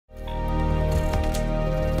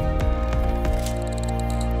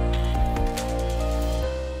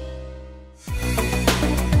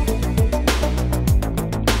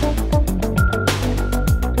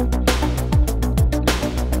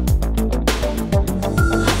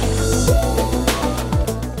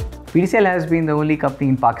PTCL has been the only company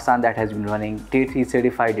in Pakistan that has been running Tier 3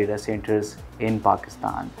 certified data centers in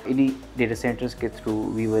Pakistan. Any data centers get through,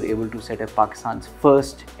 we were able to set up Pakistan's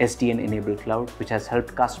first SDN-enabled cloud, which has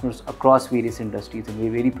helped customers across various industries, and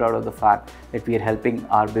we're very proud of the fact that we are helping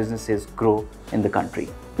our businesses grow in the country.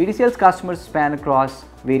 PTCL's customers span across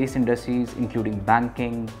various industries, including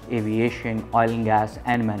banking, aviation, oil and gas,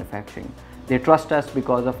 and manufacturing. They trust us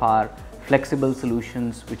because of our flexible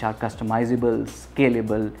solutions which are customizable,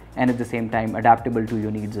 scalable, and at the same time adaptable to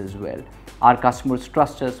your needs as well. Our customers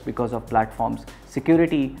trust us because of platforms,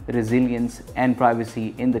 security, resilience, and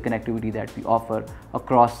privacy in the connectivity that we offer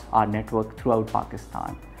across our network throughout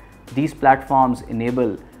Pakistan. These platforms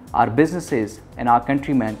enable our businesses and our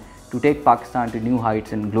countrymen to take Pakistan to new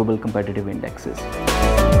heights in global competitive indexes.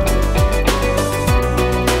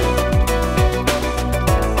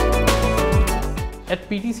 At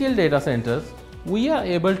PTCL data centers, we are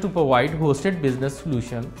able to provide hosted business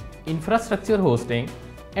solution, infrastructure hosting,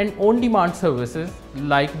 and on-demand services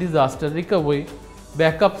like disaster recovery,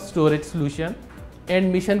 backup storage solution, and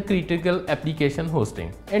mission-critical application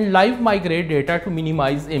hosting, and live migrate data to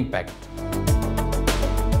minimize impact.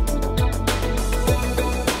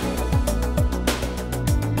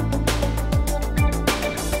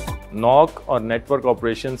 NOC or Network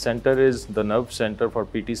Operations Center is the nerve center for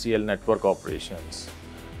PTCL network operations.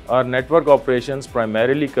 Our network operations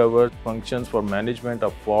primarily cover functions for management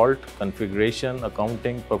of fault, configuration,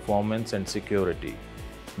 accounting, performance, and security.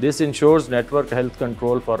 This ensures network health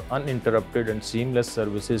control for uninterrupted and seamless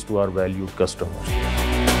services to our valued customers.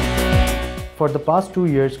 For the past 2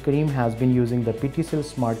 years, Kareem has been using the PTCL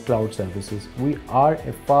Smart Cloud services. We are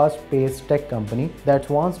a fast-paced tech company that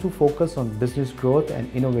wants to focus on business growth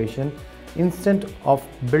and innovation instead of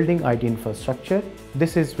building IT infrastructure.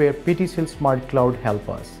 This is where PTCL Smart Cloud help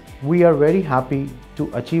us. We are very happy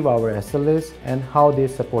to achieve our SLAs and how they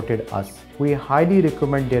supported us. We highly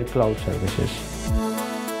recommend their cloud services.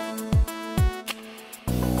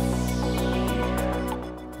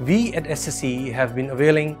 We at SSE have been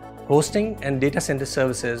availing hosting and data center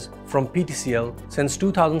services from PTCL since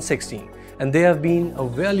 2016, and they have been a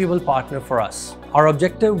valuable partner for us. Our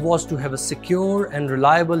objective was to have a secure and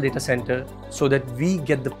reliable data center so that we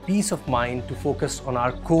get the peace of mind to focus on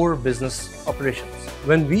our core business operations.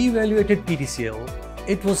 When we evaluated PTCL,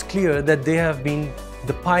 it was clear that they have been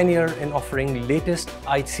the pioneer in offering latest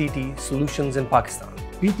ICT solutions in Pakistan.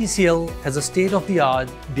 PTCL has a state-of-the-art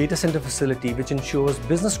data center facility which ensures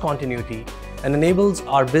business continuity and enables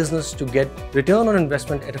our business to get return on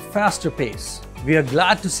investment at a faster pace. We are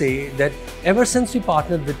glad to say that ever since we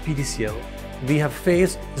partnered with PTCL, we have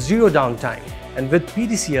faced zero downtime. And with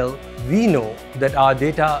PTCL, we know that our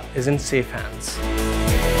data is in safe hands.